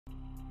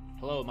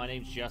Hello, my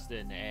name's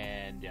Justin,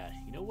 and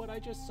you know what I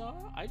just saw?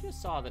 I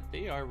just saw that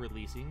they are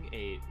releasing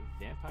a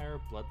Vampire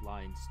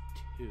Bloodlines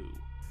 2.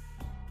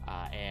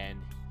 And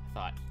I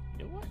thought,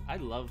 you know what? I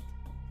loved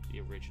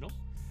the original,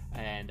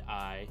 and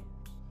I,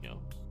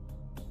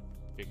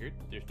 figured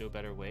there's no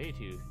better way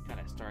to kind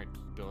of start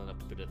building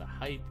up a bit of the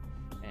hype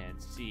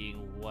and seeing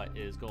what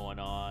is going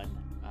on,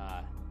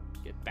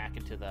 get back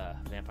into the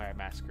Vampire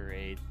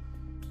Masquerade,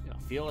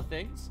 feel of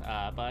things,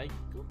 by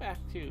go back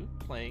to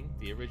playing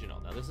the original.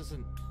 Now, this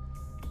isn't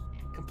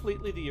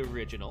completely the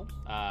original.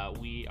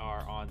 We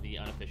are on the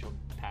unofficial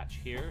patch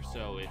here,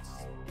 so it's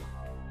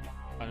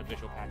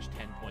unofficial patch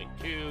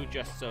 10.2,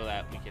 just so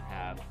that we can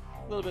have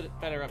a little bit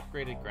better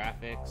upgraded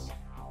graphics.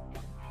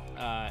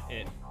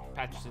 It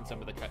patches in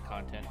some of the cut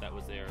content that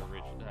was there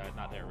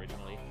not there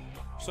originally,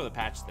 so the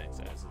patch thing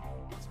says.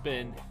 It's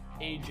been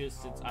ages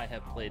since I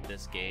have played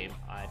this game.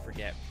 I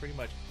forget pretty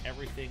much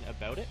everything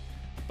about it,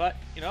 but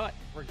you know what,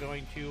 we're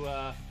going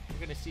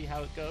to see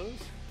how it goes,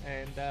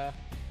 and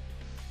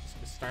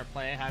just start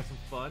playing, have some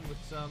fun with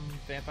some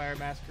Vampire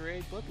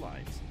Masquerade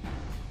Bloodlines.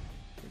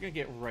 We're gonna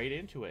get right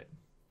into it.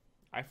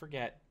 I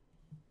forget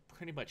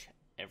pretty much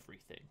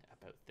everything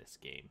about this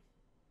game,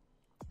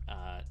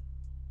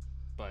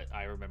 but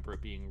I remember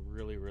it being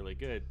really, really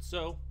good.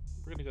 So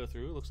we're gonna go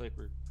through. It looks like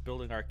we're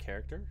building our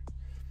character.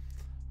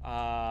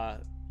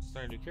 Start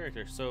a new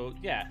character. So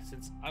yeah,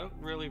 since I don't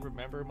really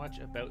remember much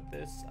about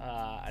this,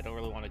 I don't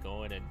really want to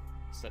go in and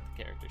set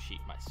the character sheet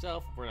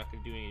myself. We're not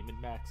going to do any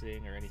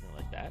min-maxing or anything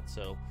like that.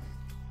 So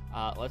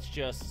let's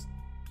just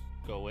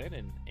go in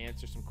and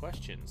answer some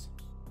questions.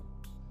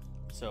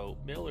 So,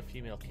 male or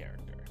female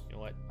character? You know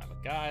what? I'm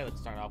a guy.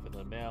 Let's start off with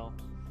a male.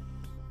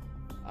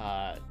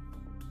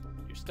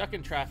 You're stuck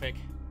in traffic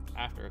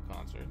after a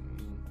concert,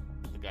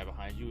 and the guy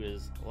behind you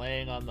is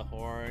laying on the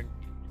horn.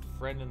 Your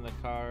friend in the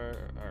car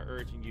are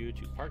urging you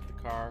to park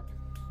the car,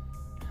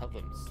 help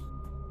them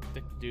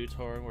stick the dude's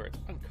horn where it's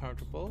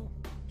uncomfortable.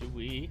 Do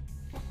we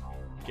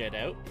get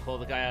out, pull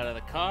the guy out of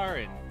the car,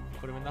 and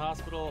put him in the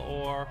hospital,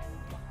 or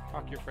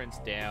talk your friends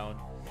down?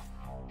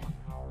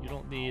 You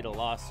don't need a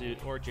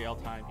lawsuit or jail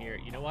time here.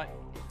 You know what?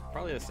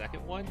 Probably the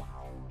second one.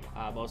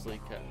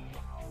 Mostly because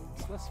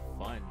it's less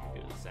fun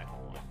to do the second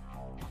one.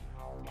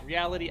 In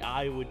reality,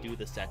 I would do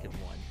the second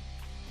one.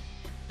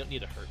 Don't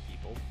need to hurt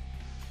people,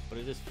 but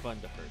it is fun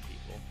to hurt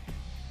people.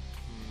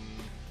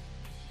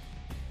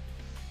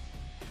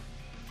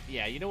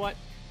 Yeah, you know what?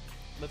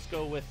 Let's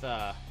go with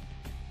the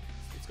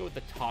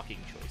talking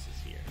choices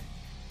here.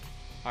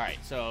 All right,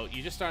 so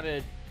you just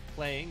started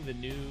playing the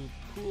new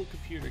cool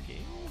computer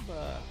game,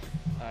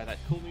 that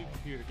cool new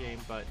computer game,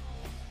 but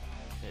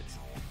it's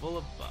full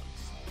of bugs.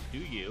 Do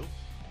you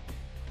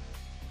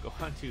go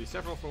onto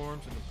several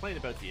forums and complain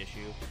about the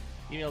issue,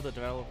 email the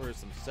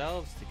developers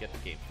themselves to get the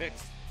game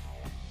fixed,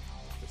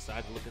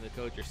 decide to look in the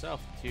code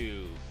yourself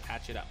to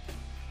patch it up?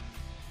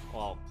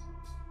 Well,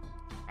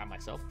 I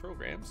myself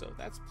program, so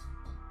that's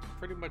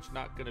pretty much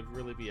not going to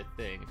really be a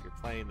thing. If you're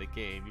playing the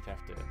game, you'd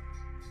have to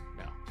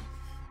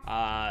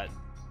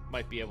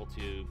might be able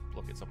to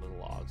look at some of the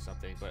logs,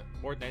 something, but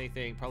more than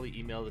anything, probably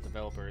email the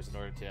developers in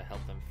order to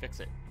help them fix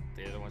it.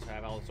 They're the ones who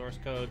have all the source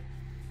code.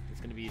 It's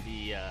going to be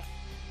the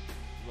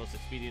most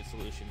expedient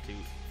solution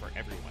for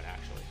everyone,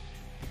 actually.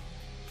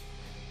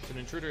 So an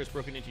intruder has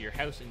broken into your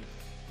house and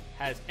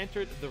has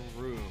entered the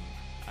room.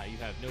 You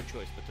have no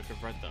choice but to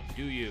confront them.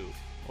 Do you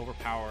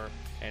overpower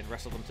and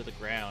wrestle them to the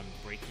ground,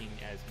 breaking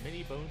as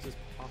many bones as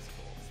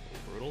possible? It's a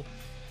little brutal.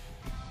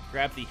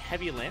 Grab the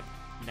heavy lamp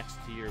next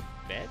to your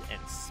bed and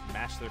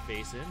smash their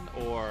face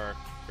in, or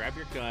grab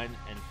your gun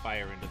and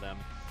fire into them.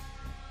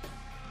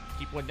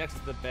 Keep one next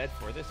to the bed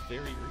for this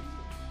very reason.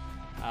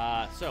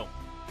 So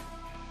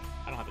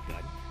I don't have a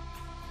gun,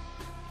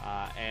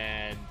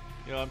 and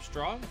I'm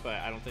strong, but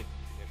I don't think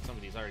if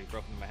somebody's already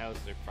broken into my house,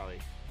 they probably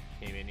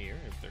came in here.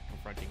 If they're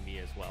confronting me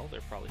as well,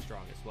 they're probably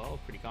strong as well,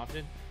 pretty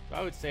confident. So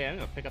I would say I'm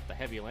gonna pick up the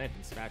heavy lamp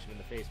and smash him in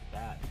the face with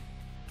that.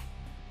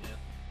 Yeah,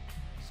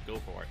 just go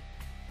for it.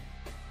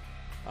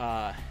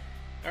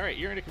 Alright,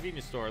 you're in a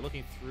convenience store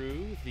looking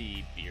through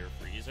the beer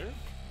freezer.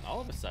 All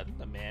of a sudden,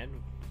 a man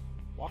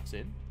walks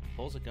in,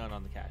 pulls a gun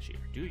on the cashier.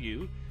 Do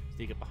you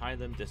sneak up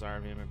behind them,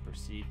 disarm him, and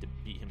proceed to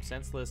beat him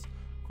senseless?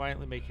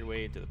 Quietly make your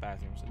way into the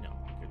bathroom. So, no,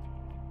 you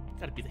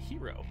gotta be the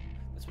hero.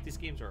 That's what these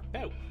games are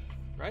about,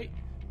 right?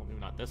 Well, maybe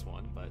not this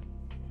one, but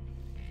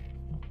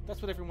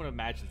that's what everyone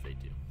imagines they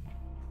do.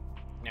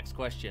 Next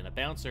question. A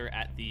bouncer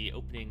at the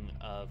opening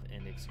of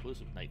an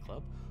exclusive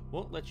nightclub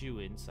won't let you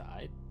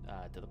inside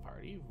to the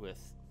party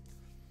with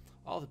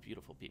all the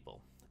beautiful people.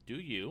 Do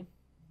you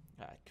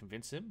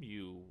convince him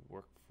you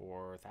work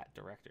for that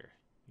director,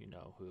 you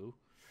know who,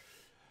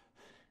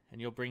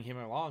 and you'll bring him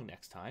along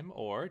next time?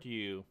 Or do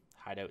you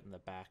hide out in the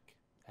back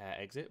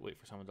exit, wait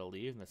for someone to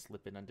leave, and then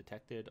slip in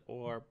undetected,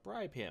 or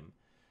bribe him?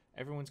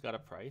 Everyone's got a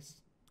price,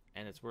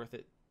 and it's worth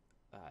it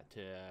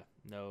to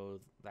know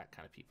that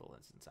kind of people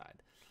that's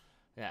inside.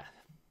 Yeah.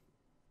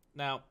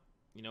 Now,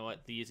 you know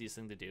what? The easiest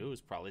thing to do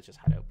is probably just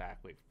hide out back,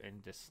 wait,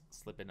 and just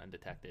slip in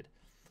undetected.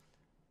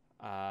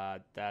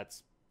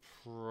 That's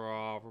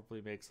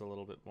probably makes a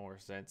little bit more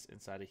sense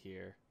inside of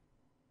here.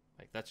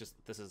 Like that's just,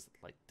 this is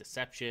like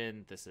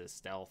deception, this is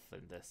stealth,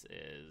 and this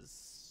is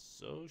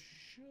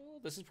social.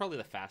 This is probably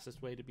the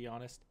fastest way, to be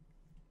honest.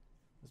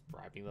 Just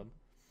bribing them.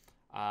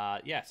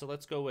 Yeah, so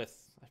let's go with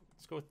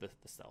the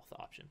stealth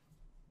option.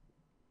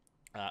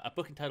 A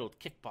book entitled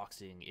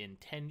Kickboxing in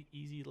 10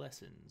 Easy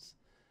Lessons.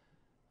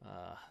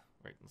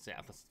 Right,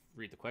 let's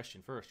read the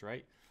question first,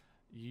 right?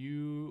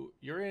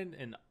 You're in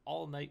an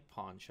all-night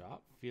pawn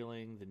shop,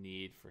 feeling the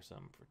need for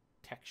some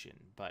protection,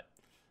 but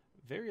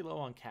very low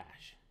on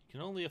cash. You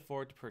can only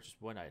afford to purchase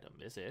one item.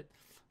 Is it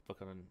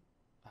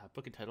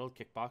book entitled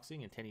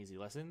Kickboxing in 10 Easy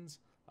Lessons,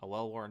 a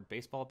well-worn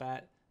baseball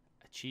bat,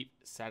 a cheap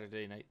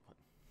Saturday night?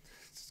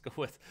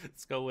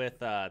 Let's go with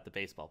the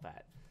baseball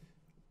bat.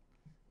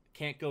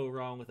 Can't go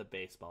wrong with a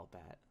baseball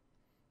bat.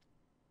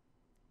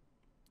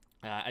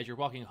 As you're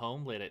walking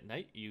home late at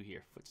night, you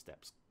hear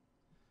footsteps.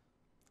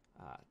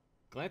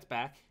 Glance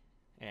back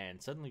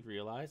and suddenly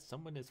realize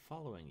someone is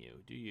following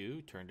you. Do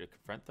you turn to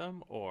confront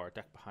them or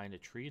duck behind a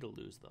tree to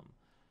lose them?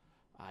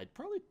 I'd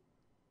probably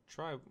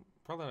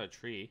not a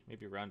tree,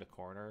 maybe around a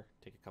corner,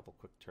 take a couple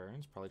quick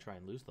turns, probably try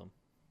and lose them.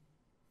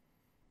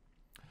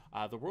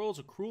 The world's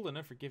a cruel and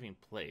unforgiving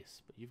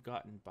place, but you've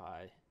gotten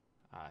by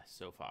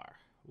so far.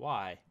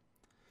 Why?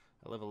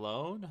 I live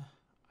alone.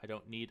 I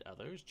don't need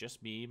others,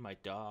 just me, my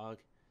dog,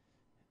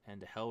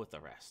 and to hell with the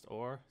rest.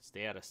 Or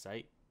stay out of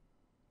sight,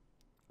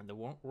 and the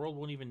world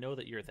won't even know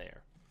that you're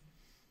there.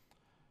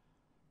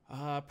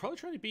 Probably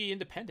trying to be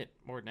independent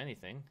more than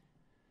anything.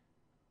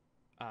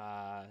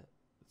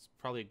 It's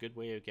probably a good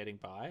way of getting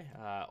by.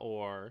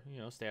 Or,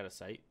 stay out of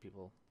sight.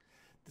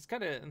 This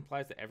kind of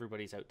implies that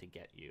everybody's out to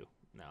get you.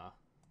 Nah.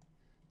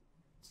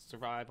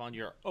 Survive on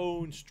your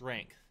own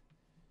strength.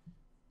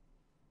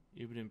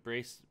 You've been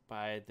embraced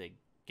by the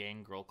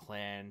Gangrel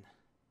clan,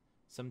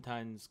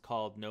 sometimes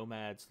called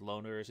nomads,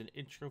 loners, and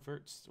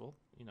introverts. Well,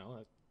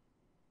 that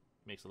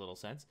makes a little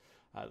sense.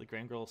 The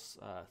Gangrels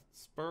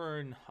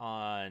spurn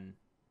on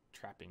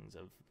trappings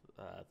of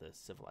the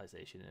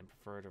civilization and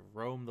prefer to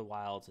roam the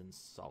wilds in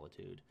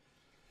solitude.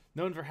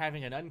 Known for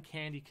having an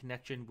uncanny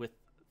connection with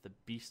the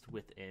beast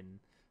within,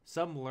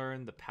 some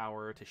learn the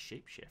power to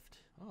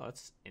shapeshift. Oh,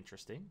 that's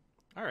interesting.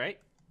 All right.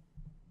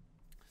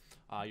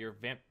 Your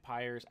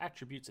vampire's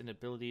attributes and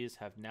abilities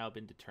have now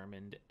been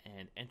determined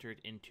and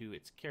entered into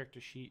its character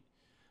sheet,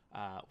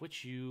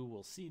 which you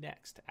will see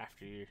next.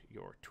 After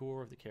your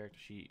tour of the character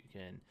sheet, you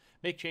can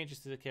make changes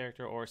to the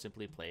character or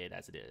simply play it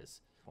as it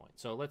is.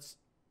 So let's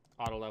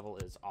auto level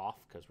is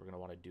off because we're going to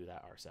want to do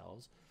that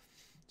ourselves.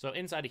 So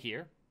inside of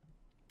here,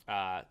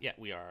 yeah,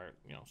 we are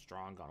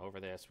strong, gone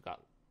over this. We've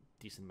got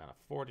decent amount of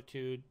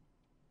fortitude.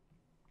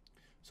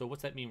 So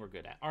what's that mean we're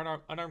good at?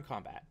 Unarmed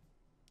combat.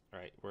 All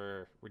right,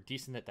 we're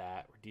decent at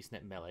that. We're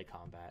decent at melee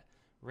combat.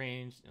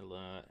 Ranged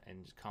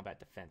and combat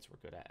defense we're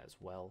good at as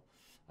well.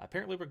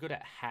 Apparently we're good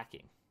at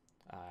hacking.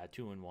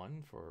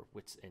 2-in-1 for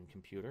wits and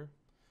computer.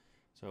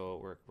 So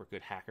we're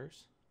good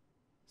hackers.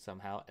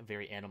 Somehow,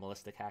 very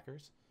animalistic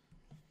hackers.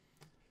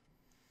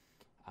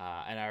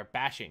 And our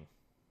bashing.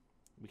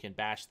 We can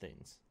bash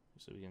things.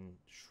 So we can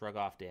shrug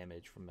off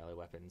damage from melee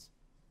weapons.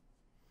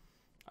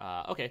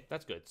 Okay,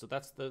 that's good. So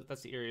that's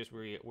the areas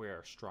we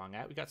are strong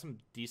at. We got some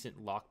decent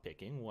lock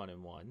picking,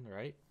 1-in-1,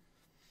 right?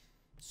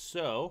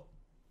 So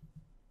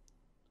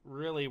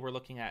really, we're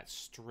looking at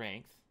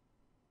strength,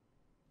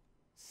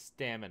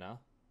 stamina,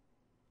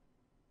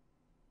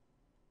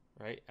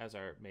 right, as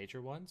our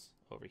major ones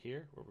over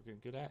here, where we're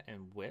good at,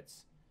 and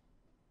wits.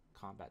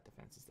 Combat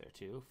defense is there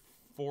too.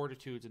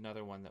 Fortitude's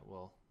another one that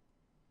will.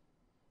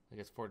 I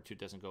guess fortitude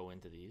doesn't go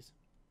into these.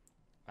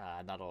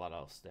 Not a lot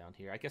else down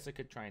here. I guess I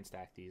could try and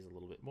stack these a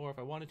little bit more if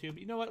I wanted to, but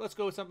you know what? Let's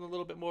go with something a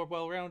little bit more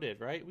well-rounded,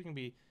 right? We can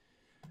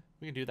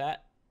do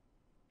that.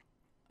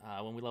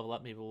 When we level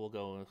up, maybe we'll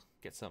go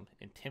get some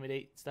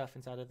intimidate stuff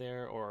inside of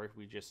there, or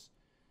we just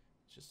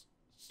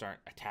start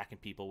attacking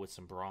people with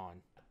some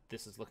brawn.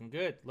 This is looking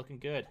good. Looking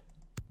good.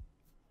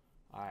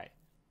 All right.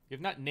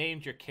 You've not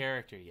named your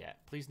character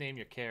yet. Please name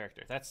your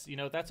character. That's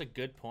a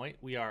good point.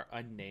 We are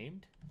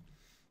unnamed,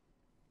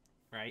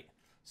 right?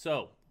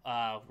 So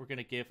we're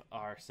gonna give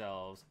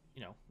ourselves,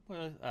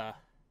 a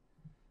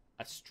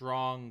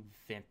strong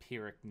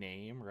vampiric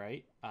name,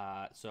 right?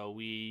 So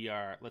we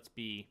are. Let's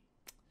be.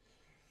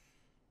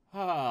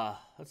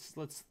 Let's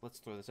throw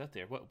this out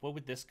there. What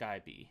would this guy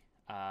be?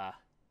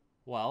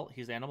 Well,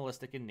 he's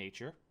animalistic in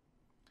nature.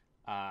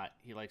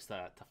 He likes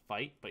to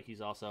fight, but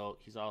he's also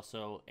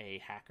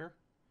a hacker.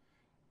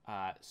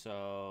 Yeah,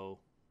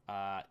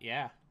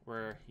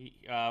 we're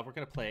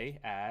gonna play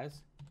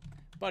as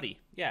Buddy.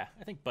 Yeah,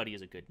 I think Buddy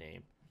is a good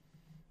name.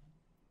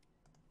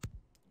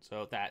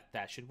 So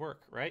that should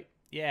work, right?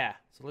 Yeah.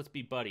 So let's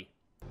be Buddy.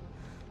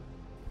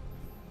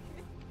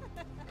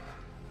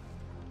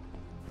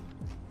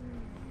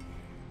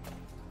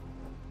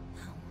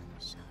 I want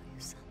to show you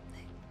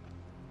something.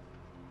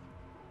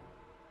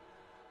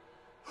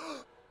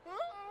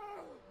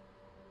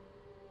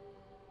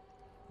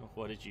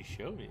 What did you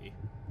show me?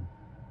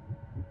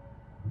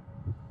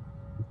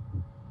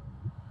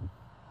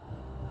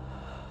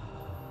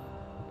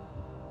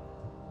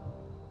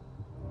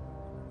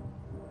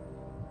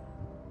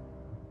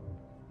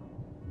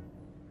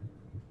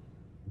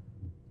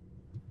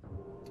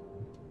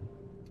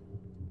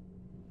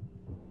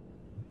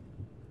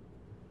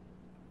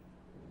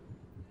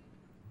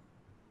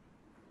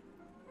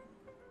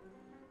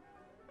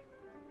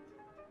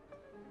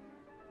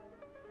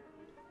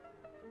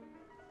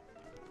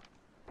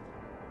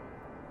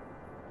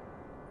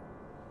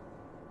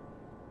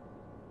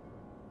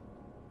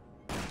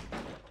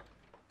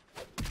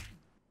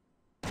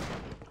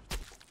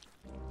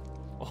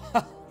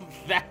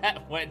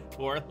 That went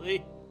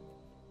poorly.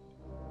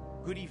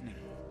 Good evening.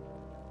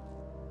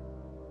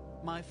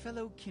 My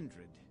fellow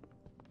kindred,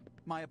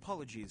 my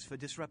apologies for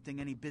disrupting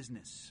any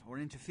business or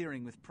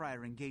interfering with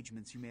prior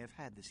engagements you may have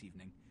had this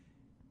evening.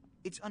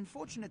 It's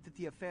unfortunate that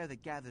the affair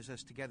that gathers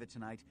us together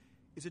tonight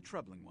is a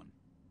troubling one.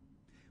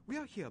 We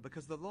are here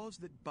because the laws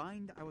that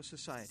bind our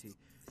society,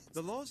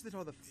 the laws that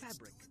are the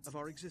fabric of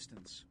our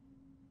existence,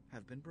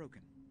 have been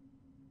broken.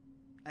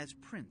 As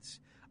Prince,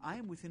 I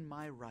am within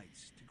my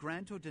rights to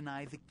grant or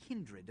deny the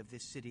kindred of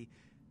this city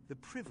the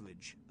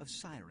privilege of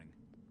siring.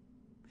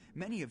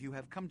 Many of you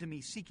have come to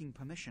me seeking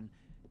permission,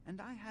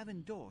 and I have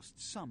endorsed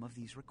some of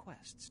these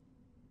requests.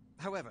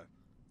 However,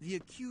 the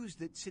accused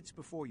that sits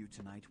before you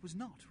tonight was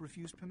not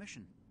refused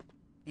permission.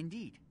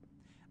 Indeed,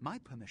 my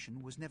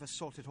permission was never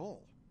sought at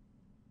all.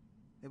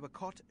 They were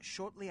caught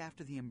shortly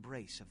after the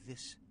embrace of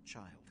this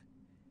child.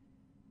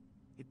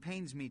 It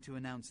pains me to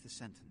announce the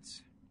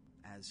sentence,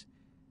 as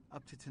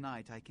up to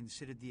tonight I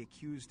considered the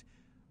accused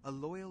a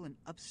loyal and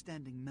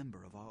upstanding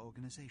member of our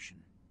organization.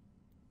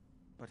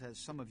 But as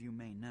some of you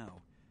may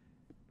know,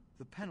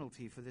 the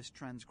penalty for this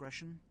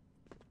transgression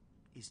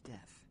is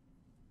death.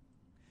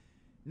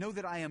 Know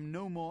that I am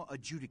no more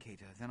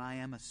adjudicator than I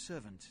am a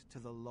servant to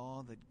the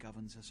law that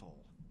governs us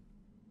all.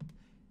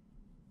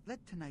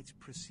 Let tonight's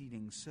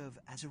proceedings serve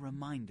as a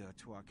reminder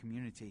to our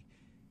community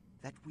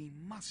that we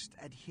must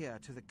adhere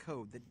to the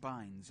code that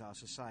binds our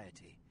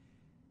society,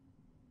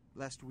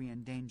 lest we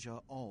endanger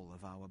all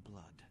of our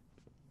blood.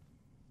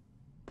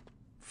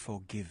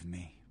 Forgive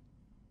me.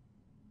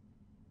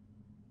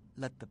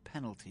 Let the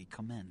penalty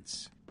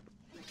commence.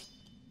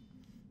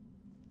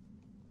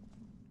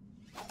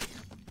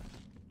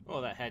 Oh,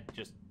 that head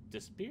just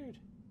disappeared.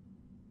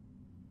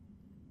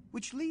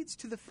 Which leads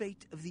to the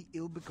fate of the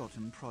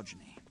ill-begotten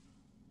progeny.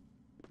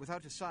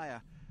 Without a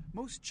sire,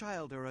 most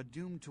childer are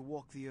doomed to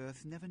walk the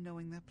earth never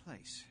knowing their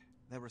place,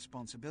 their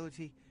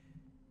responsibility,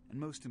 and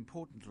most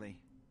importantly,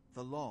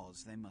 the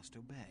laws they must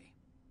obey.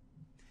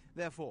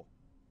 Therefore,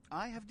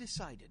 I have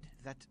decided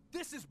that...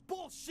 This is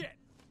bullshit!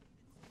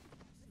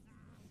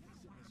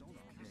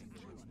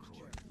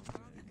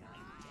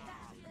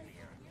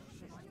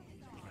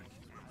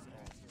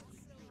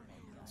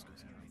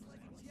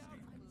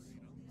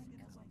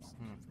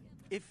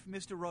 If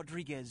Mr.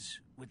 Rodriguez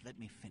would let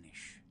me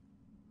finish,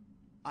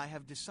 I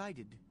have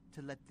decided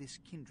to let this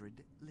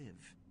kindred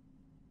live.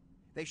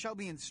 They shall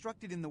be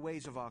instructed in the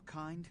ways of our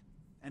kind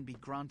and be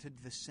granted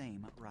the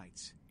same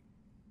rights.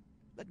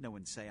 Let no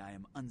one say I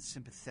am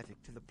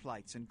unsympathetic to the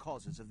plights and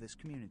causes of this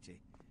community.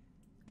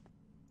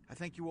 I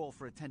thank you all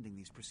for attending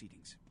these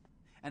proceedings,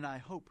 and I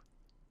hope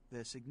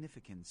their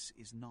significance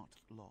is not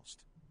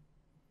lost.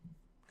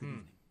 Good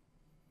evening.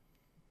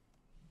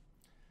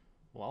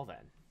 Well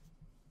then.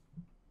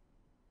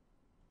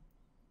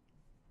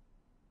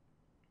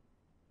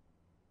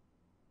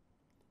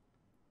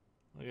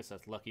 I guess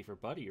that's lucky for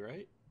Buddy,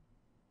 right?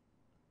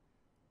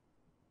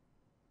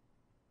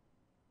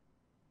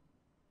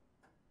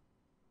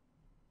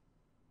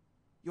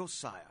 Your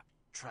sire,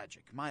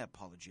 tragic, my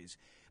apologies.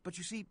 But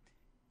you see,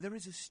 there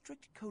is a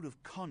strict code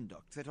of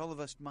conduct that all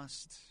of us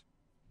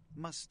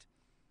must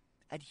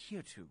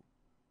adhere to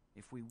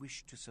if we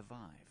wish to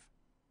survive.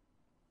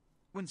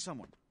 When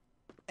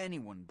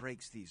anyone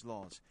breaks these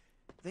laws,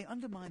 they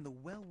undermine the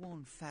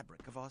well-worn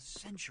fabric of our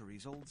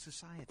centuries-old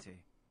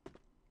society.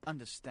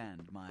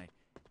 Understand my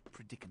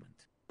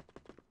predicament.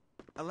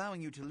 Allowing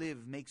you to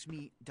live makes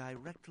me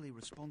directly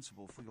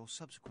responsible for your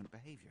subsequent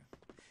behavior.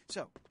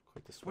 So,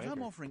 what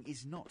I'm offering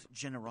is not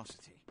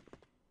generosity,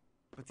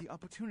 but the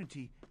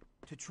opportunity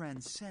to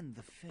transcend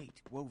the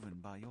fate woven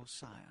by your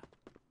sire.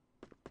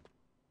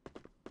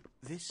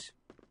 This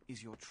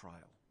is your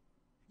trial.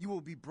 You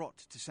will be brought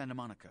to Santa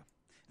Monica.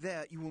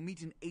 There you will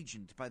meet an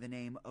agent by the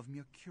name of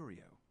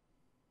Mercurio.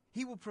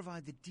 He will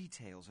provide the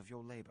details of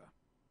your labor.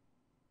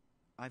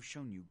 I've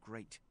shown you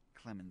great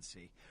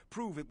clemency.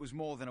 Prove it was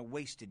more than a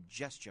wasted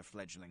gesture,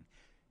 fledgling.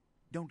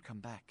 Don't come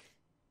back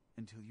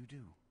until you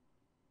do.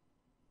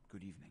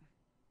 Good evening.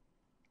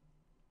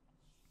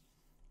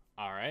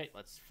 All right,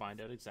 let's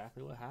find out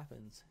exactly what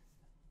happens.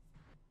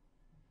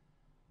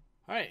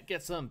 All right,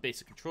 get some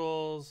basic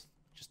controls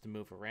just to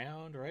move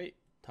around, right?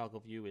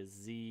 Toggle view is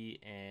Z,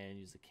 and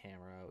use the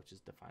camera, which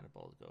is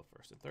definable to go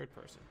first and third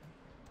person.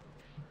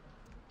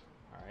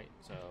 All right,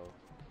 so...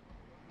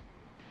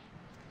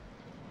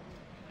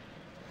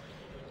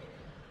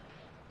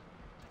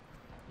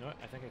 You know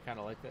what? I think I kind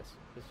of like this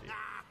view.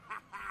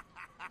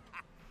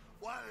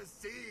 What a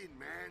scene,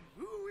 man.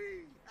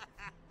 Woo-wee.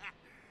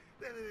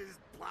 Then they just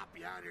plop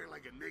you out here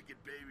like a naked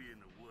baby in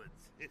the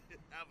woods.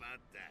 How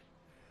about that?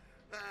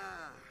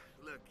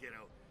 Look,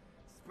 kiddo,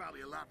 it's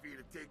probably a lot for you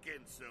to take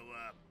in, so,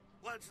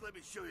 why don't you let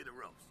me show you the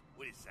ropes?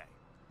 What do you say?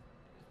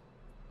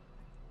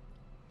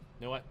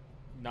 You know what?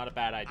 Not a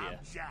bad idea.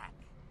 I'm Jack.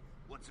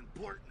 What's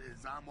important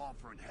is I'm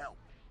offering help.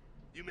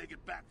 You make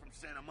it back from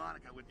Santa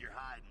Monica with your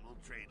hide and we'll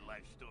trade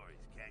life stories,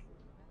 okay?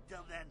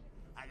 Till then,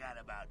 I got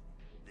about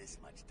this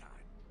much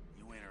time.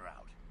 You in or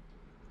out?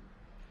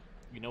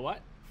 You know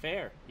what?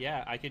 Fair.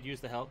 Yeah, I could use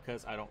the help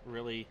because I don't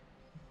really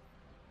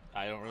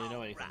I don't really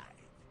know anything.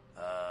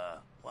 Right.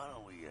 Why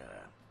don't we,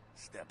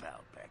 step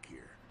out back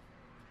here?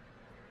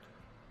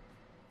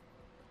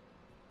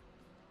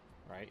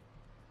 Right.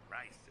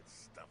 Christ, it's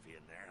stuffy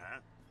in there, huh?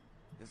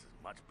 This is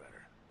much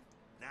better.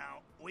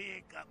 Now, we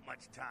ain't got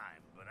much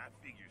time, but I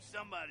figure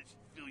somebody should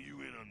fill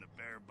you in on the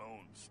bare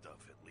bones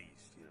stuff at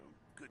least, you know?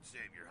 Could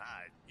save your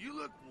hide. You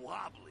look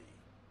wobbly.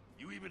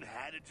 You even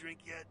had a drink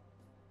yet?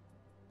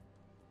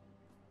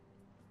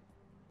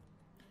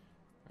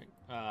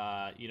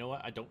 Right. You know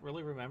what? I don't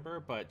really remember,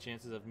 but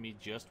chances of me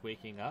just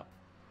waking up,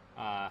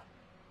 not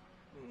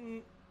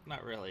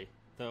really.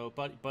 Though,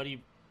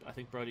 Buddy, I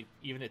think Buddy,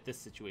 even at this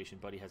situation,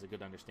 Buddy has a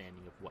good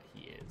understanding of what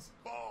he is.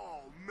 Oh,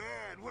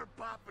 man, we're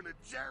popping a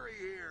cherry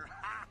here.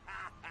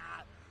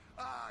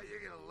 Oh, you're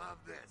gonna love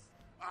this.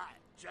 All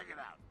right, check it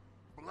out.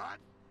 Blood,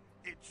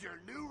 it's your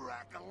new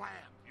rack of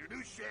lamb, your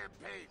new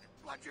champagne.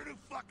 Blood's your new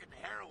fucking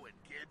heroin,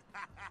 kid.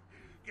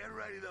 Get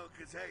ready, though,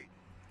 because, hey,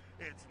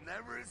 it's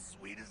never as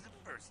sweet as the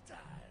first time.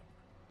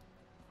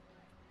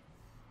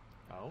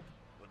 Oh?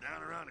 Well,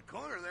 down around the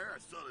corner there, I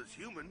saw this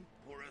human.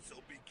 Poor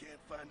SOB can't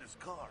find his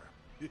car.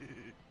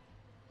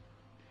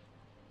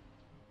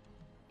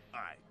 All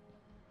right.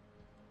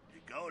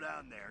 You go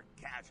down there,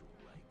 casual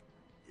like.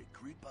 You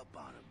creep up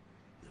on him,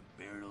 then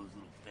bare those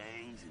little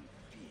fangs and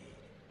feed.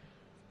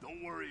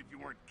 Don't worry if you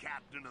weren't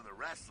captain of the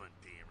wrestling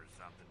team or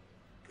something,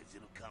 because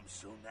it'll come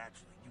so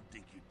naturally you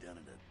think you've done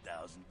it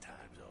 1,000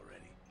 times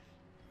already.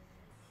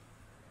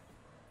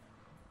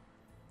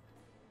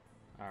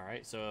 All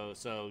right, so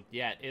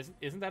yeah,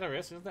 isn't that a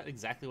risk? Isn't that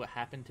exactly what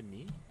happened to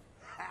me?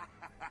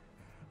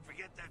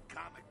 Forget that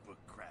comic book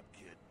crap,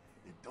 kid.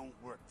 It don't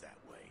work that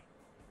way.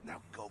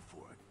 Now go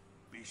for it.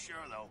 Be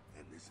sure, though,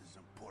 and this is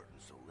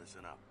important, so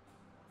listen up.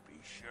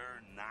 Be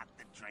sure not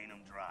to drain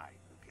them dry,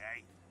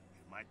 okay?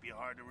 It might be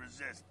hard to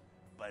resist,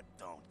 but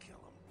don't kill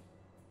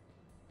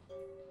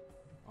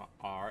them.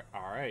 All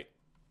right.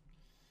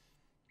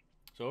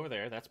 So over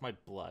there, that's my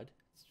blood.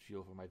 It's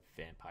fuel for my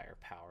vampire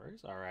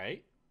powers. All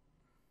right.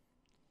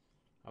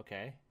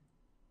 Okay.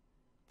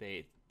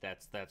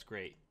 That's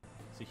great.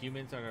 So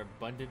humans are an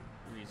abundant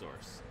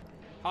resource.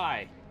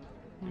 Hi.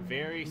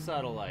 Very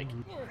subtle, like.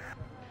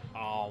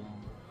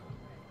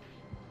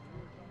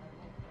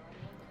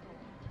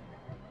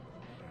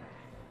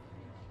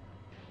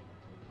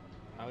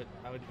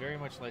 I would very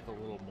much like a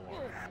little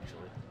more,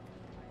 actually.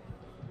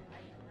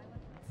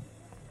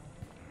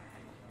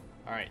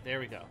 All right, there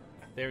we go.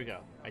 There we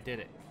go. I did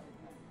it.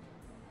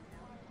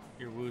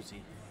 You're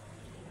woozy.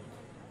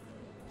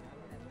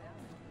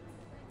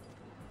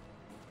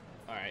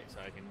 All right,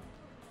 so I can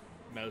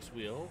mouse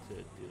wheel to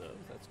do those.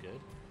 That's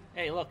good.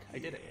 Hey, look, I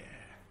did it.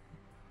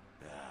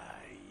 Yeah.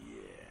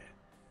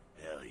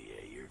 Hell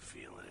yeah, you're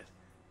feeling it.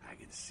 I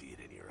can see it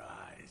in your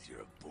eyes.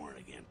 You're a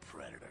born-again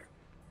predator.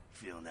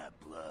 Feeling that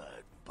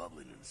blood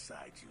bubbling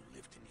inside you,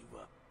 lifting you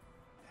up.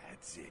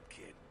 That's it,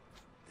 kid.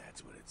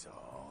 That's what it's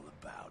all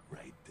about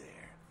right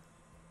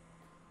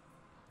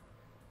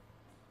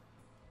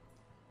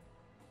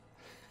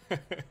there.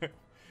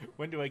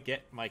 When do I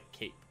get my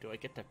cape? Do I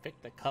get to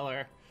pick the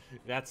color?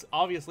 That's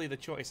obviously the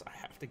choice I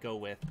have to go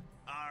with.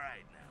 All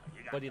right, now,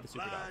 you got Buddy the the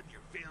super blood, dog.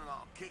 you're feeling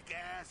all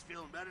kick-ass,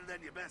 feeling better than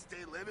your best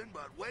day living,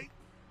 but wait,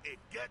 it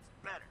gets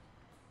better.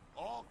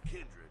 All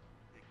kindred,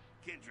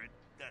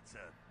 that's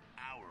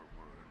our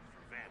word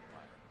for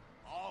vampire.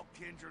 All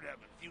kindred have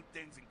a few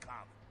things in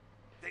common.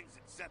 Things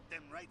that set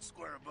them right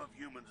square above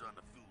humans on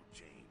the food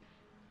chain.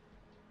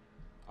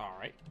 All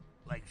right.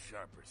 Like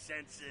sharper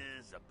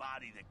senses, a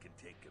body that can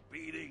take a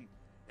beating,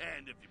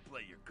 and if you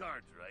play your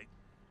cards right,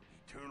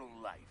 eternal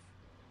life.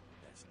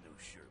 That's no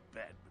sure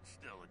bet, but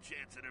still, a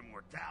chance at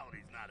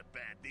immortality's not a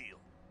bad deal.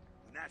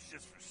 And that's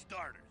just for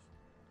starters.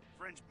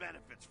 Fringe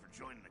benefits for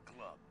joining the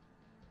club.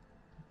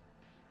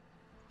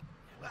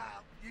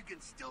 Well, you can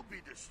still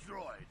be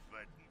destroyed,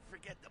 but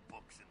forget the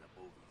books and the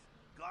movies.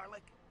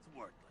 Garlic, it's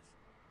worthless.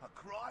 A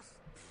cross?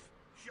 Pfft,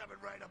 shove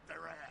it right up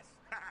their ass.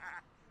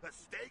 A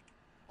stake?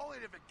 Only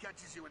if it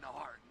catches you in the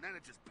heart, and then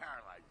it just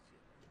paralyzes you.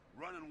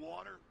 Running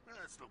water?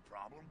 That's no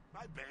problem.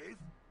 I bathe.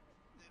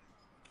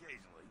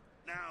 Occasionally.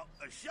 Now,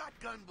 a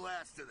shotgun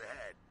blast to the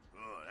head.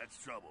 Oh, that's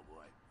trouble,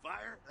 boy.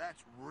 Fire?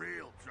 That's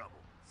real trouble.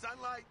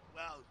 Sunlight?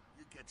 Well,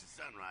 you catch a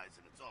sunrise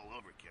and it's all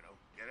over, kiddo.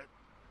 Get it?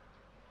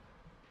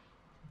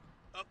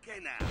 Okay,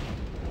 now.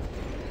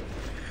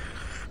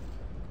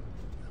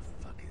 The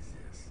fuck is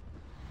this?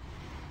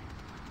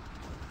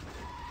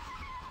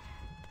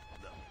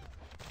 Look,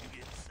 you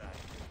get inside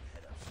and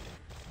head upstairs.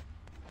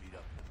 We'll meet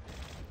up in a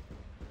minute.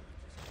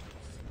 Just go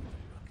see what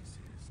the ruckus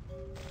is.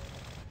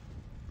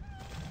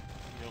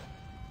 Yep.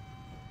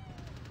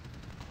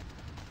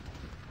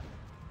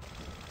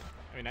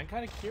 I mean, I'm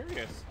kind of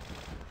curious.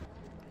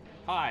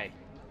 Hi.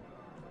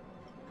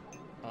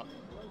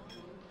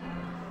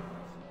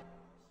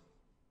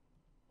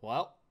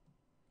 Well,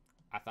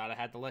 I thought I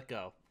had to let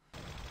go.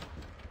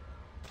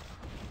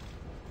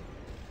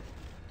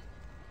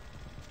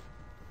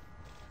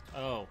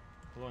 Oh,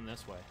 we're going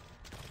this way.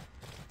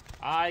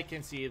 I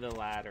can see the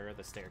ladder,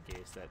 the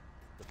staircase that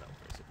the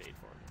developers have made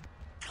for me.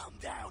 Come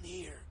down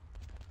here.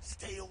 Stay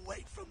Stay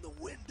away from the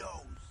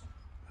windows.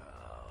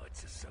 Oh,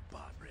 it's a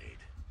Sabbat raid.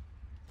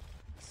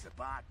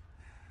 Sabbat?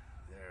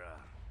 They're,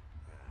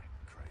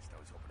 Christ, I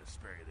was hoping to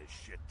spare you this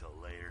shit till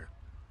later.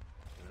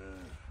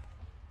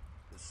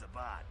 The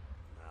Sabbat,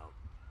 well,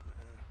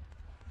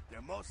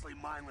 they're mostly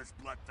mindless,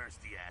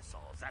 bloodthirsty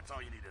assholes. That's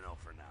all you need to know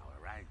for now,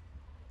 alright?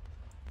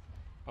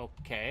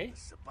 Okay.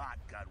 The Sabbat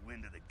got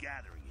wind of the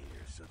gathering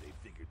here, so they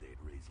figured they'd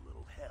raise a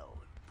little hell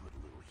and put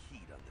a little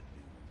heat on the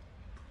new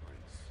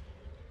prince.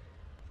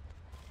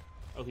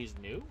 Oh, he's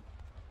new?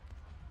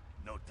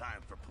 No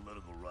time for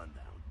political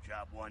rundown.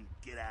 Job one,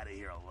 get out of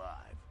here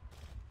alive.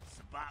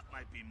 Sabbat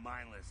might be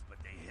mindless, but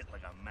they hit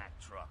like a Mack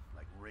truck,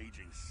 like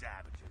raging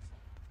savages.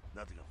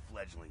 Nothing a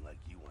fledgling like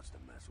you wants to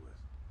mess with.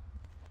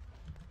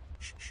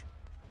 Shh, shh.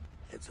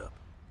 Heads up.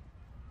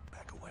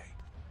 Back away.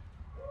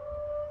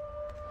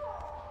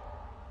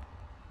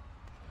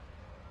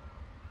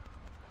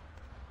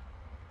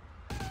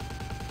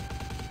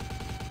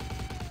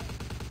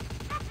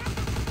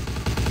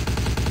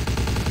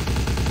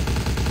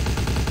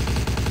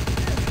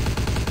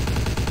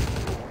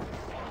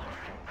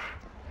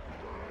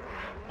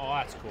 Oh,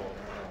 that's cool.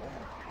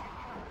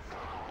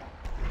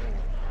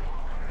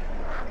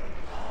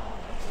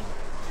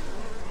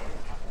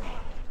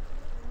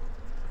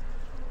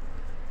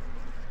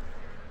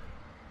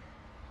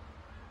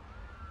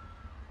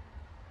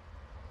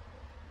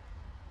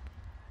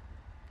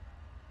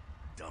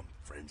 Dumb,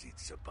 frenzied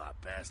Sabbat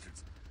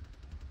bastards.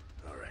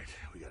 Alright,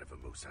 we gotta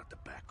vamoose out the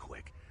back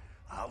quick.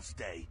 I'll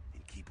stay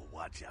and keep a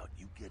watch out.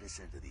 You get us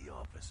into the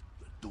office.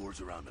 The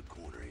door's around the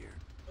corner here.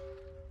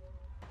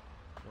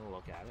 We'll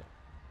look at it.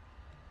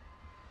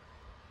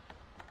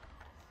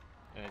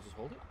 And I just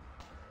hold it?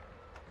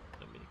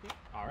 No minikit?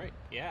 Alright,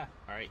 yeah.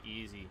 Alright,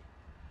 easy.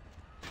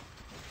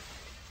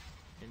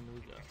 In we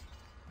go.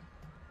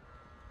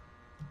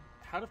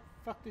 How the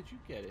fuck did you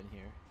get in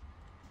here?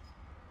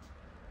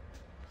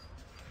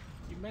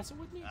 You messing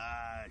with me?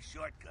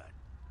 Shortcut.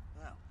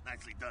 Well,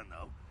 nicely done,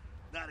 though.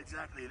 Not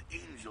exactly an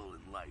angel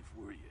in life,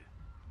 were you?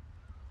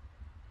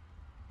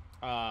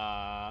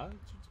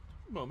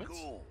 Moments.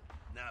 Cool.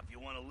 Now, if you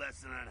want a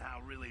lesson on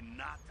how really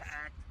not to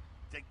act,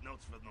 take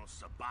notes from those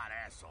Sabbat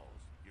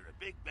assholes. You're a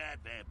big bad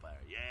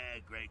vampire. Yeah,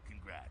 great,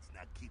 congrats.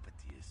 Now keep it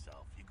to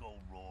yourself. You go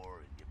roar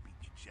and you beat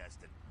your chest,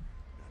 and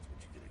that's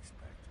what you can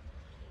expect.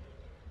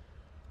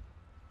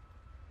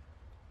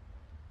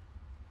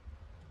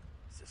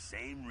 It's the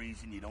same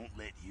reason you don't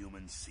let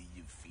humans see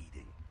you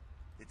feeding.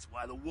 It's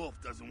why the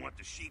wolf doesn't want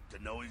the sheep to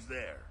know he's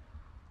there.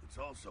 It's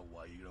also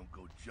why you don't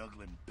go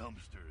juggling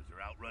dumpsters or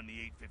outrun the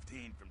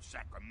 815 from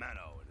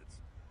Sacramento, and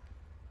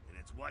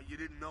it's why you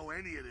didn't know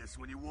any of this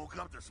when you woke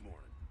up this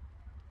morning.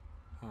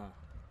 Huh.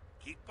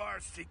 Keep our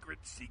secret,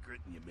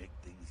 and you make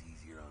things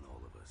easier on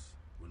all of us.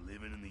 We're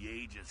living in the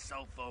age of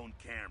cell phone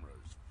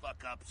cameras.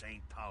 Fuck-ups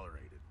ain't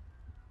tolerated.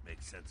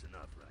 Makes sense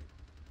enough, right?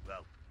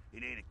 Well,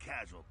 it ain't a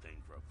casual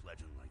thing for a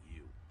fledgling like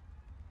you.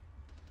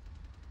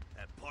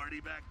 That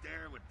party back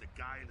there with the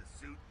guy in the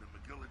suit and the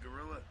Magilla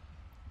gorilla?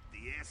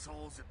 The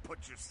assholes that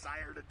put your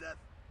sire to death?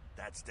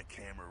 That's the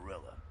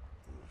Camarilla.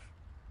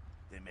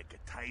 They make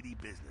a tidy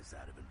business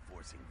out of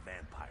enforcing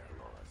vampire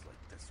laws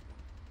like this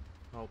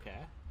one.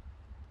 Okay.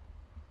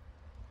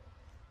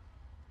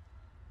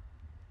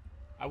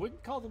 I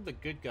wouldn't call them the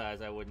good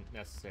guys. I wouldn't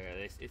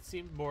necessarily. It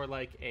seemed more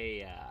like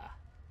a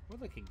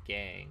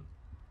gang.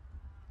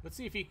 Let's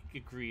see if he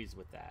agrees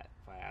with that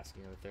by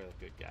asking him if they're the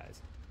good guys.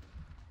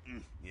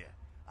 Yeah,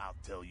 I'll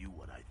tell you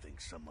what I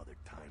think some other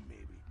time,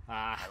 maybe.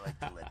 Ah. I like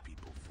to let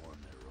people form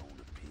their own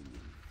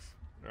opinions.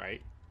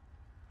 Right.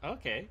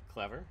 Okay,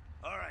 clever.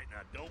 All right,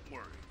 now don't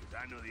worry, because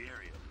I know the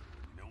area.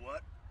 You know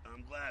what?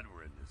 I'm glad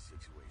we're in this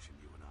situation,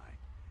 you and I.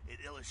 It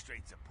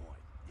illustrates a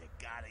point. You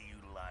gotta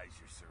utilize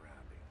your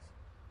surroundings.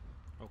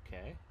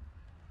 Okay.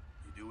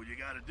 You do what you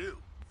gotta do.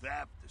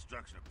 Theft,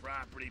 destruction of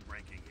property,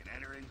 breaking and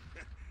entering.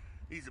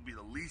 These will be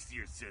the least of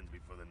your sins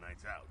before the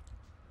night's out.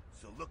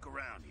 So look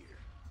around here.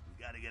 We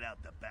gotta get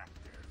out the back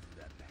there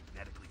through that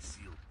magnetically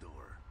sealed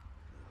door.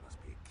 There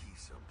must be a key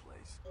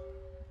someplace.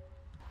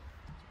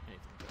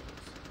 Anything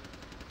goes.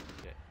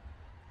 Okay.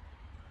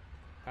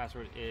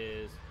 Password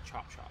is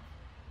chop chop.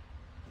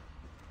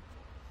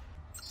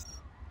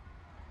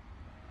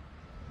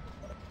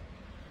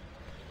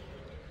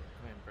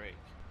 Command break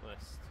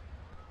list.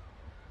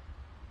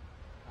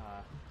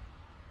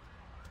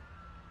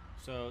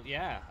 So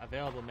yeah,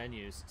 available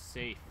menus,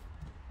 safe.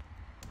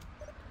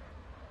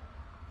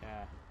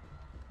 Yeah.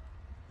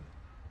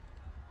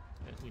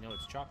 And we know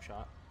it's chop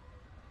shop.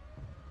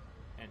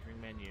 Entering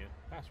menu.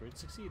 Password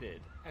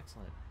succeeded.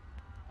 Excellent.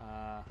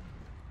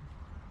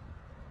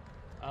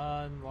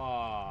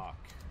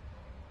 Unlock.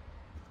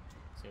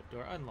 Safe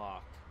door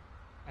unlocked.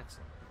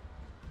 Excellent.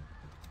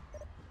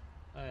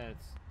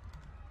 Let's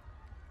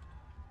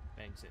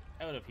bangs it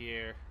out of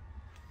here.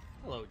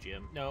 Hello,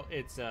 Jim. No,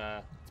 it's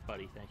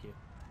Buddy. Thank you.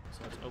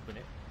 So let's open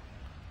it.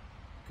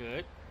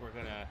 Good. We're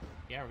gonna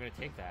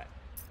take that.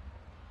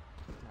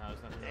 No,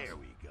 there's nothing else. There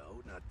we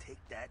go. Now take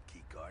that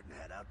key card and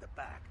head out the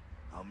back.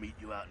 I'll meet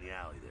you out in the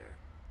alley there.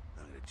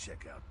 I'm gonna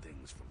check out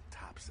things from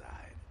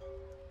topside.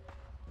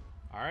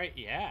 All right,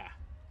 yeah.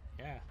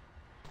 Yeah.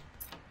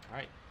 All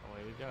right,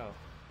 away we go.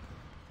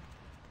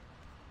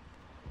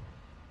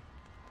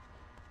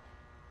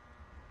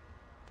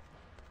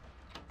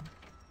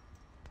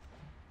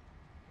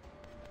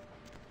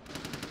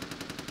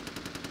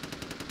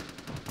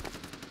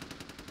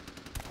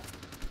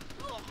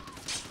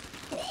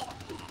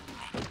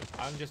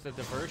 I'm just a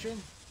diversion?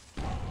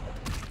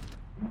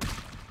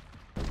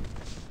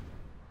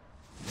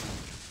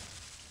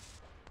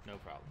 No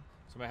problem.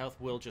 So my health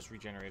will just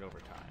regenerate over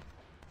time.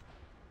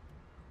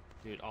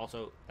 Dude,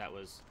 also, that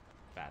was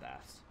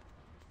badass.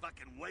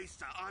 Fucking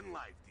waste of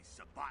unlife, these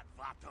Sabat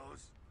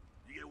Vatos.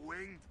 You get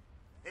winged?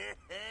 Hey,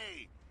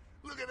 hey!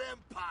 Look at them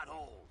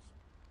potholes!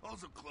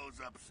 Those will close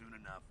up soon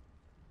enough.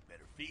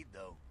 Better feed,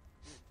 though.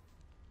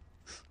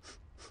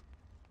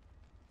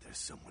 There's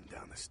someone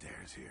down the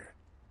stairs here.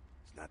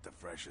 It's not the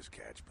freshest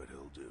catch, but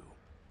he'll do.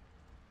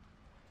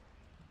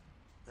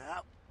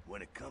 Now,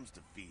 when it comes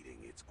to feeding,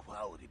 it's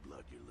quality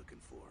blood you're looking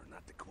for,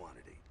 not the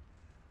quantity.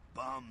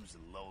 Bums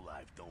and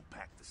lowlife don't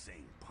pack the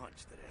same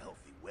punch that a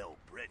healthy,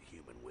 well-bred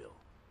human will.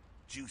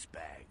 Juice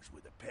bags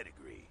with a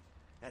pedigree.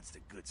 That's the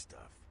good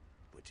stuff.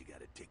 But you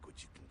gotta take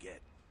what you can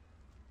get.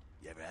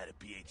 You ever had a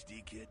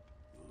PhD, kid?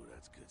 Ooh,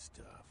 that's good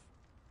stuff.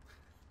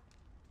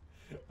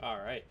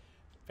 Alright.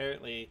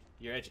 Apparently,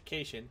 your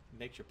education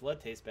makes your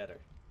blood taste better.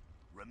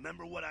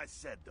 Remember what I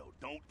said, though.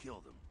 Don't kill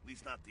them. At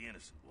least not the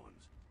innocent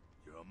ones.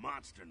 You're a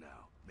monster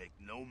now. Make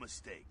no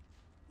mistake.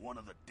 One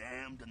of the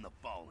damned and the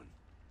fallen.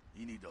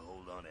 You need to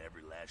hold on to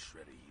every last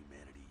shred of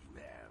humanity you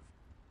have.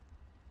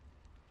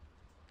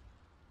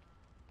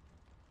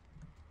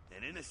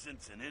 An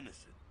innocent's an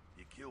innocent.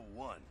 You kill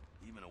one,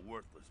 even a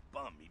worthless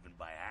bum, even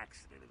by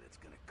accident, and it's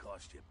gonna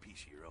cost you a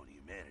piece of your own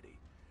humanity.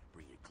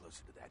 Bring you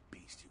closer to that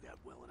beast you got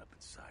welling up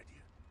inside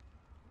you.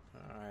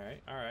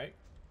 Alright, alright.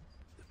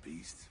 The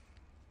beast,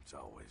 it's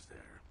always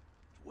there.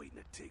 It's waiting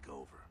to take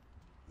over.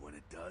 When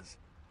it does,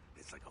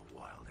 it's like a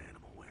wild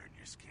animal wearing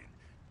your skin.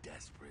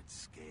 Desperate,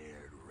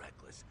 scared,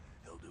 reckless.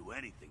 He'll do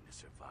anything to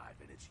survive,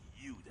 and it's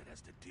you that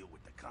has to deal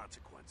with the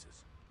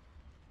consequences.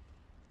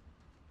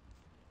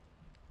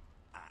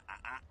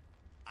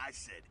 I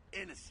said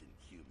innocent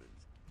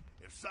humans.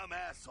 If some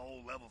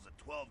asshole levels a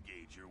 12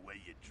 gauge your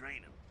way, you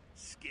drain him,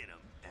 skin him,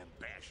 and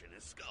bash in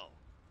his skull.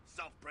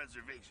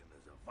 Self-preservation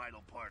is a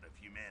vital part of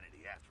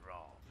humanity, after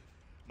all.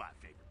 My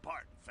favorite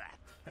part, in fact.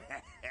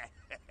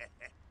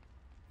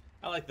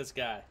 I like this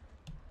guy.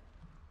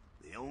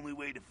 The only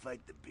way to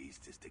fight the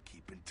beast is to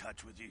keep in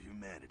touch with your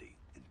humanity,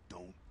 and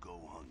don't go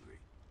hungry.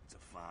 It's a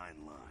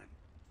fine line.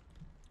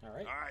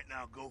 Alright. Alright,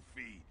 now go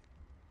feed.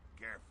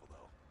 Careful,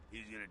 though.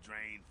 He's gonna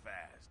drain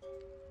fast.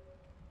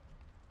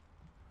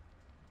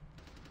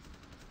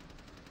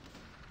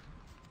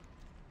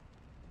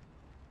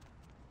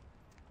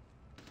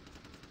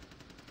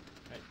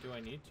 Alright, do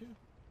I need to?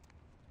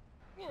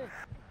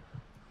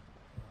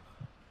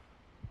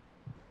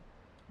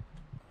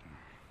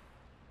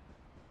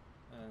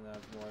 And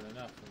that's more than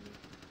enough for me.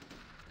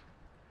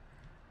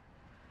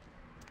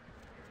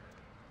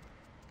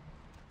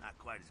 Not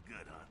quite as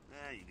good, huh?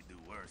 You could do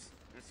worse.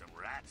 There's some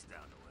rats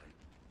down the way.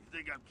 You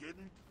think I'm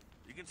kidding?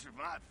 You can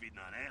survive feeding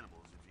on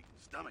animals if you can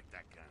stomach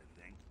that kind of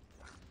thing.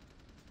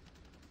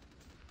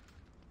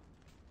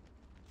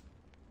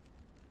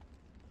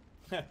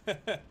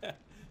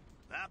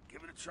 Well,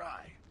 give it a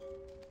try.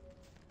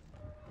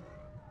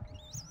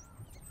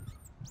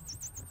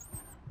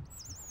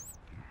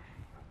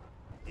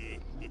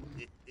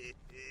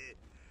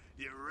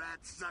 You rat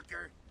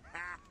sucker.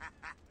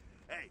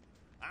 Hey,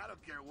 I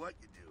don't care what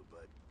you do,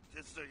 but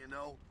just so you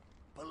know,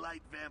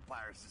 polite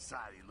vampire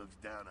society looks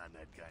down on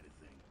that kind of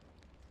thing.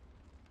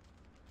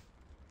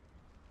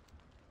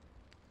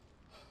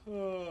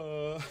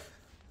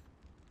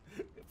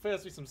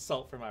 Pass me some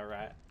salt for my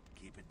rat.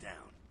 Keep it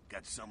down.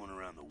 Got someone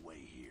around the way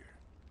here.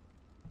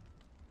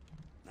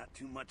 Not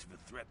too much of a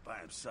threat by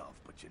himself,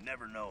 but you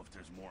never know if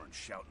there's more in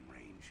shouting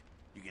range.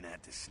 You're gonna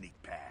have to sneak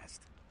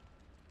past.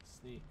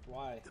 Sneak?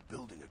 Why? The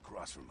building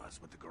across from us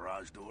with the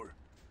garage door.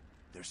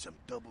 There's some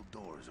double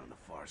doors on the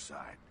far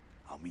side.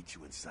 I'll meet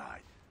you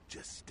inside.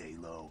 Just stay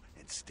low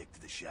and stick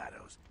to the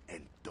shadows.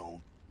 And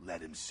don't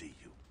let him see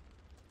you.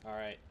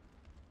 Alright.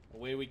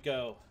 Away we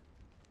go.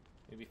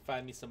 Maybe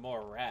find me some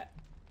more rat.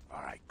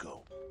 Alright,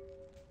 go.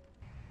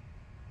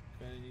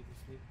 Gonna need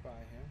to sneak by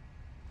him.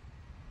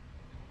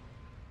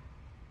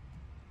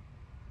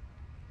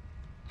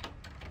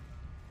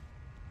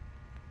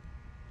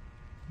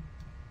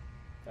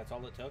 That's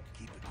all it took?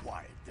 Keep it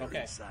quiet. They're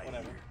okay, inside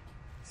whatever. here.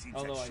 Seems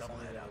Oh, that no, I saw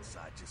shovelhead that.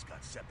 outside just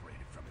got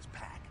separated from his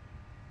pack.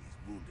 He's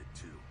wounded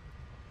too.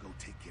 Go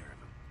take care of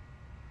him.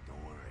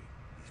 Don't worry.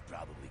 He's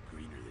probably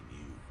greener than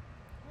you.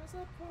 How's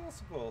that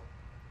possible?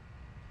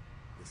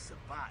 The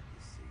Sabat,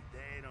 you see,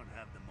 they don't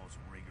have the most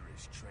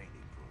rigorous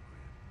training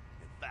program.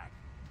 In fact,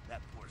 that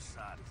poor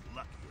sod is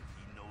lucky if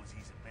he knows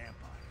he's a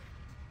vampire.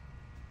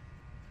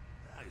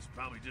 He's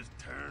probably just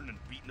turned and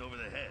beaten over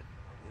the head.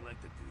 They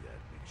like to do that.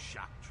 Make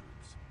shock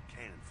troops,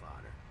 cannon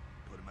fodder,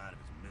 put him out of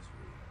his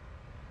misery.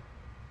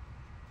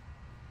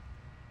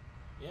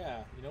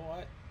 Yeah, you know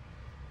what?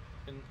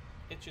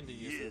 itching to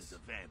He use is this.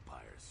 a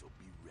vampire, so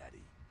be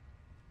ready.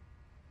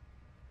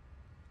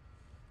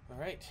 All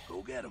right.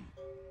 Go get him.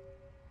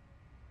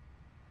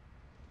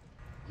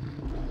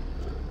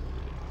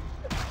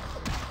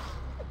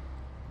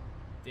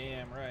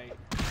 Damn right.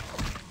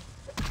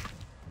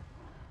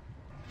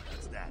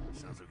 That's that.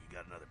 Sounds like you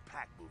got another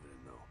pack moving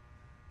in, though.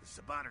 The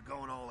Sabbat are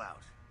going all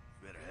out.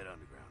 You better head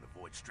underground.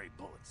 Avoid stray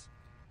bullets.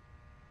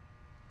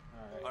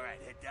 All right,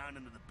 head down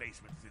into the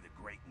basement through the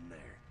grate in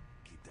there.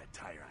 Keep that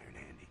tire iron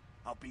handy.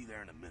 I'll be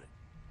there in a minute.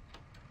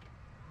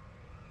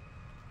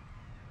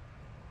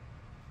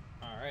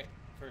 All right.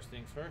 First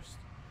things first.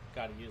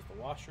 Got to use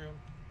the washroom.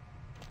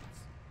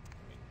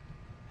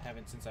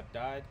 Haven't since I've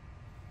died.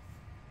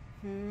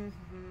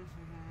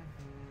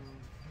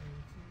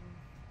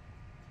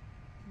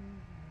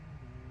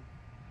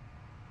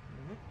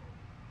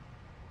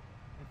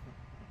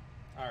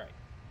 All right.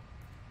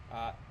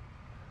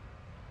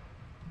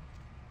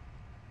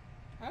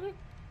 How do...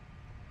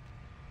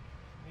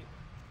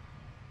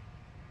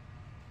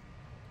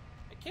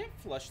 I can't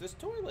flush this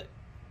toilet.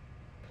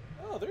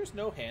 Oh, there's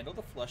no handle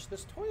to flush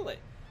this toilet.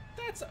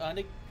 That's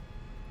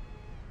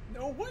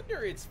no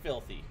wonder it's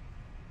filthy.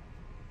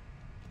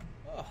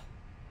 Oh,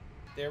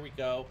 there we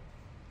go.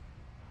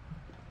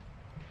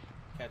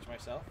 Catch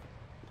myself.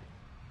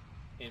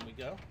 In we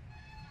go.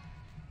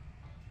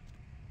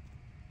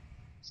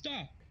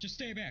 Stop! Just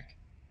stay back.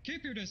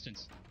 Keep your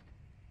distance.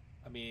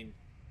 I mean...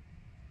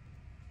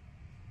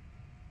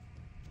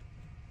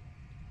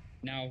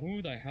 Now,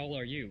 who the hell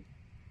are you?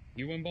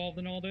 You involved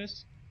in all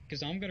this?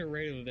 Because I'm gonna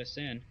radio this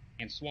in,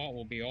 and SWAT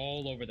will be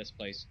all over this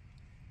place.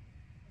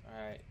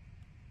 Alright.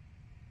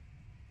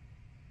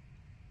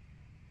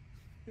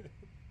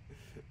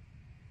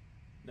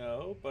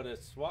 No, but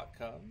if SWAT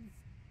comes,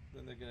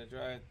 then they're gonna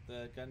drive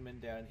the gunman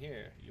down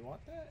here. You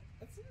want that?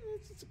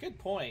 That's a good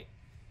point.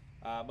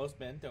 Most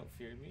men don't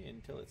fear me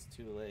until it's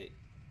too late.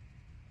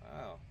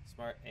 Wow,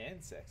 smart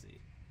and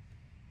sexy.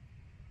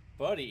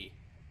 Buddy.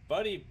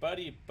 Buddy.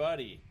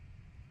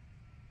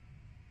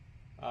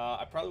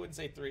 I probably wouldn't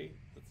say 3. You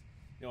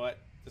know what?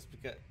 Just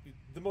because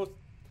the most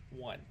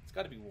 1. It's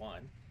got to be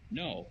 1.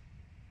 No.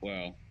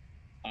 Well,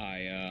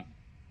 I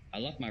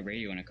left my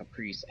radio in a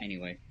Caprice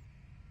anyway.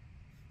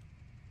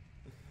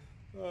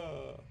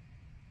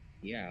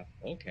 Yeah,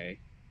 okay.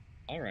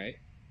 Alright.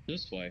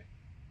 This way.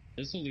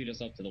 This will lead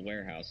us up to the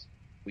warehouse.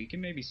 We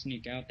can maybe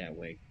sneak out that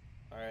way.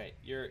 Alright,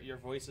 your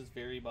voice is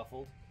very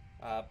muffled,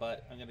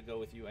 but I'm gonna go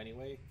with you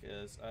anyway,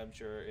 because I'm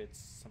sure it's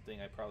something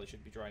I probably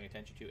should be drawing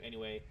attention to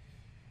anyway.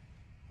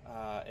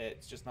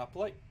 It's just not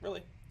polite,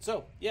 really.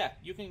 So, yeah,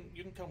 you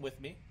can come with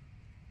me.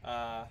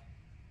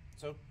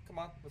 So, come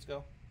on, let's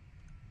go.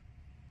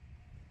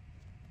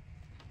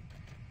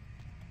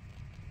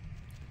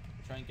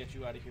 I'll try and get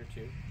you out of here,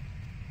 too.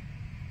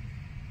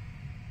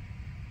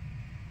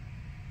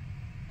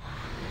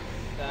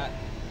 That...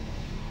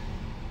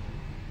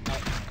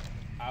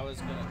 I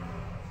was gonna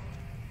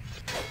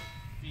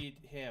feed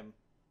him.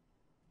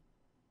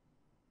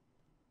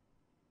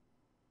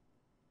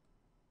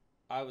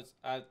 I was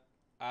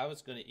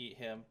gonna eat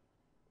him.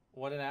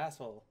 What an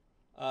asshole.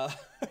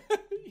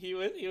 He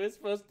was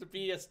supposed to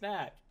be a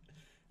snack.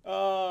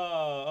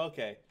 Oh,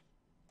 okay.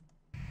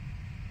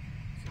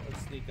 So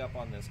let's sneak up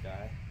on this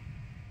guy.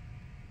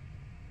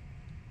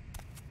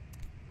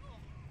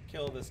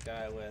 Kill this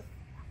guy with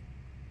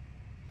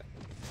a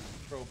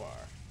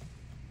crowbar.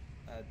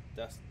 A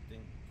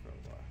dusting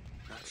crowbar.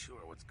 Not sure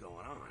what's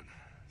going on.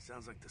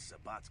 Sounds like the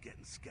Sabbat's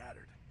getting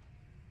scattered.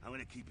 I'm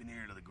gonna keep an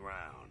ear to the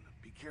ground.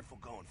 Be careful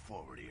going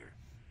forward here.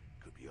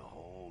 Could be a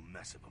whole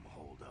mess of them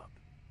holed up.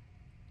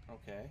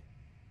 Okay.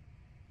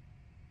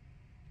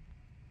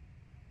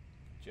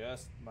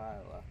 Just my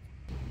luck.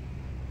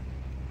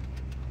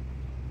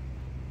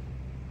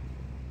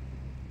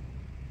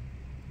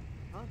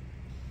 Huh?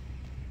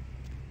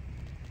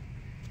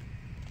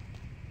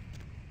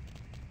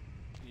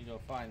 You go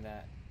find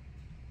that.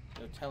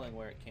 No telling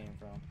where it came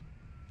from.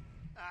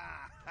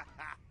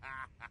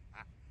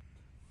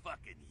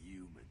 Fucking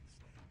humans.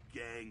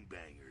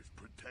 Gangbangers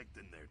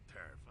protecting their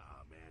turf.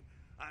 Oh, man.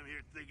 I'm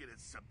here thinking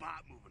it's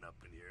Sabbat moving up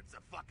in here. It's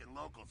the fucking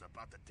locals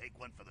about to take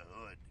one for the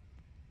hood.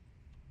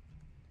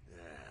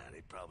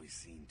 They probably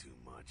seen too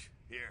much.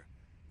 Here,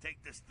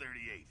 take this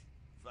 38.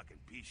 Fucking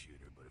pea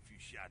shooter, but a few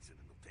shots in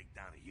it will take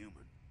down a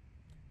human.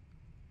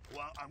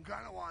 Well, I'm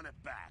gonna want it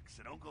back,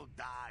 so don't go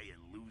die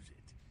and lose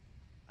it.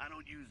 I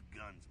don't use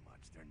guns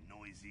much. They're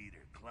noisy,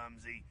 they're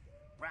clumsy,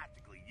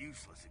 practically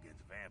useless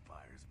against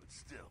vampires, but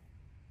still,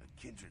 a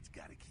kindred's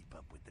gotta keep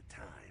up with the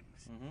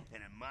times.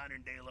 And in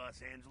modern-day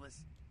Los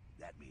Angeles,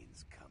 that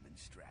means coming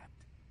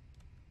strapped.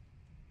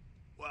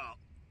 Well,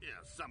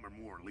 yeah, some are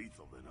more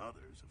lethal than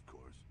others, of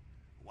course.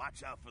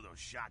 Watch out for those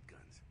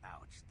shotguns.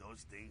 Ouch,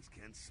 those things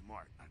can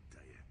smart, I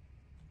tell you.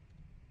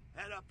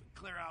 Head up and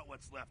clear out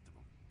what's left of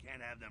them.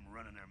 Can't have them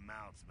running their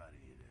mouths about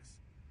any of this.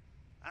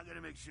 I'm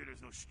gonna make sure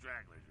there's no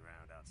stragglers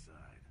around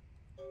outside.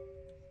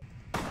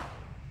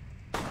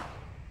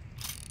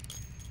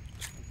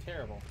 I'm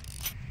terrible.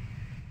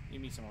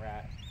 Give me some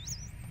rat.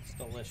 It's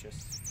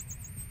delicious.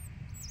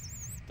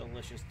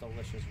 delicious,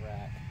 delicious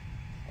rat.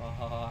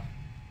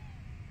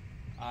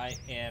 I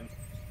am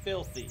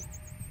filthy.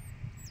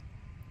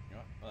 You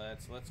know what?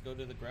 Let's go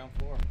to the ground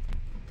floor.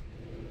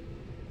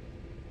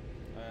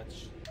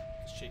 That's the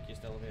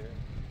shakiest elevator.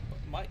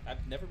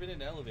 I've never been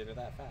in an elevator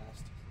that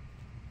fast.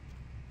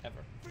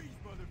 Ever. Freeze,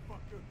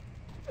 motherfucker!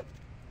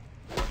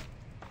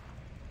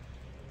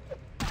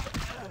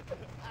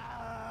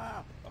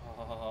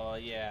 Oh,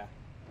 yeah.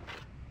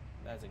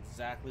 That's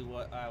exactly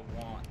what I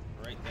want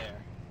right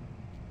there.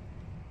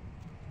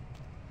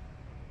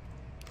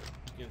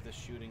 Give this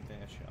shooting thing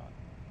a shot.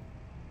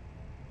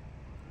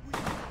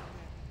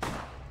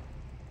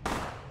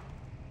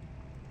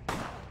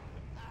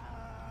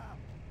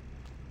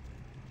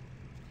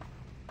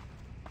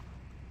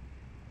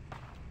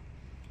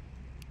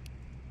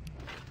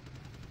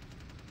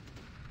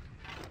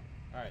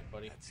 Alright,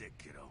 buddy. That's it,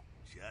 kiddo.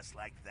 Just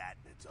like that,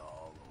 and it's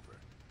all over.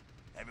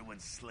 Everyone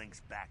slinks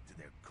back to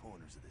their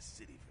corners of the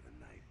city for the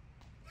night.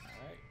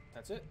 Alright,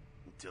 that's it.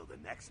 Until the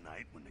next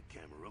night, when the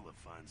Camarilla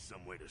finds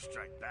some way to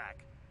strike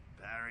back.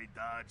 Parry,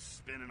 dodge,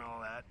 spin, and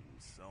all that,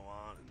 and so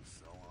on, and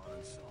so on,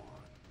 and so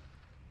on.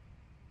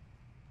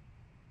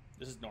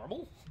 This is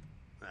normal?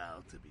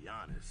 Well, to be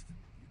honest,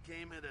 you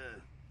came at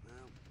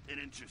an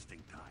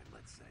interesting time,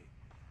 let's say.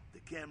 The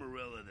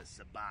Camarilla, the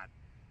Sabbat.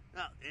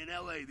 Now, in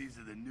L.A., these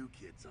are the new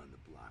kids on the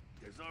block.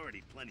 There's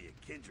already plenty of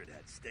kindred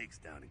had stakes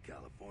down in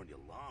California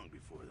long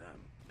before them.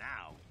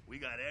 Now, we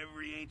got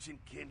every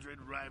ancient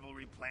kindred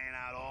rivalry playing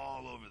out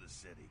all over the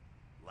city.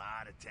 A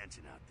lot of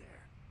tension out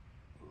there.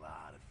 A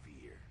lot of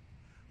fear.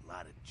 A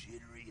lot of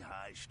jittery,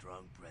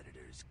 high-strung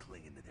predators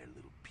clinging to their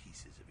little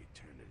pieces of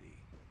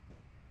eternity.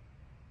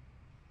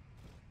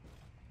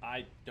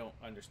 I don't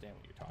understand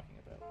what you're talking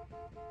about.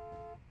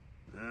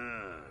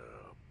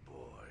 Oh,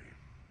 boy.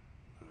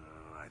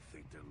 I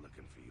think they're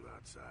looking for you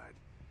outside.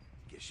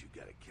 Guess you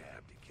got a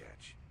cab to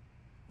catch.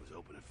 Was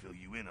hoping to fill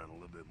you in on a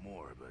little bit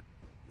more, but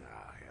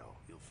hell,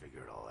 you'll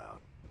figure it all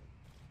out.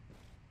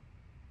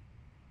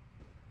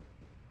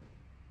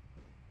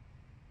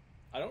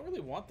 I don't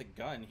really want the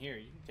gun. Here,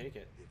 you can take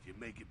it. If you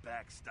make it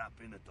back, stop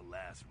in at the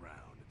last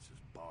round. It's this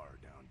bar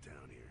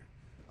downtown here.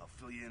 I'll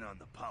fill you in on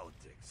the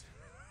politics.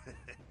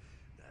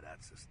 Now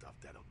that's the stuff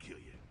that'll kill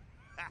you.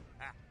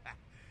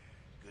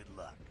 Good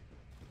luck.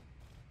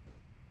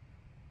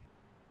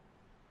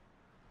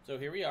 So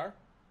here we are.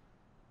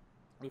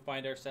 We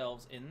find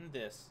ourselves in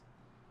this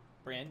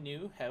brand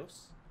new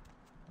house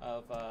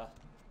of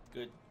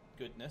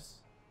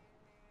goodness.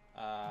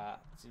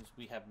 Seems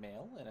we have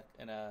mail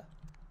and a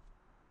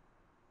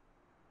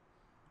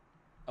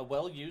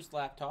well-used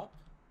laptop.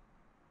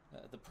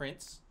 The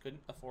prince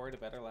couldn't afford a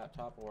better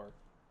laptop or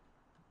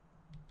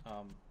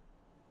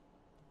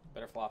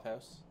better flop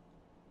house.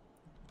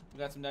 We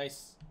got some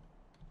nice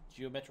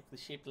geometrically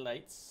shaped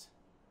lights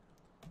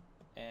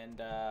and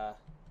a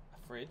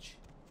fridge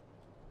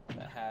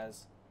that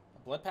has a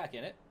blood pack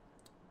in it.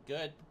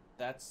 Good.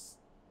 That's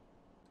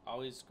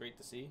always great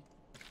to see.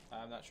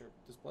 I'm not sure.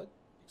 Does blood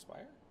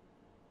expire?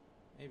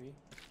 Maybe.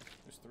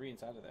 There's 3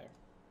 inside of there.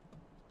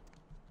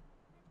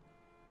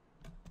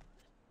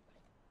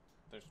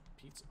 There's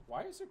pizza.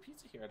 Why is there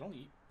pizza here? I don't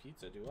eat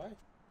pizza, do I?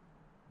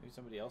 Maybe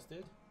somebody else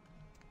did?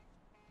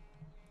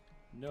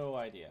 No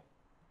idea.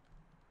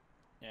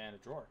 And a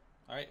drawer.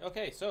 Alright,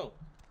 okay, so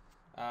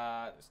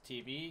there's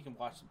TV. You can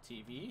watch some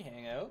TV,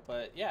 hang out.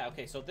 But yeah,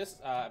 okay, so this,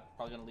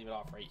 probably going to leave it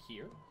off right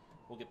here.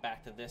 We'll get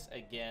back to this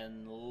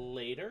again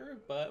later,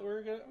 but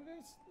we're gonna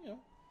you know,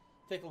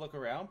 take a look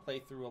around, play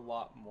through a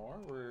lot more.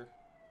 We're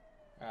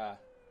gonna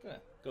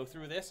go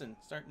through this and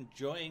start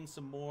enjoying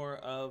some more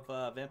of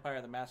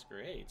Vampire the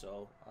Masquerade.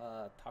 So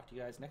talk to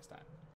you guys next time.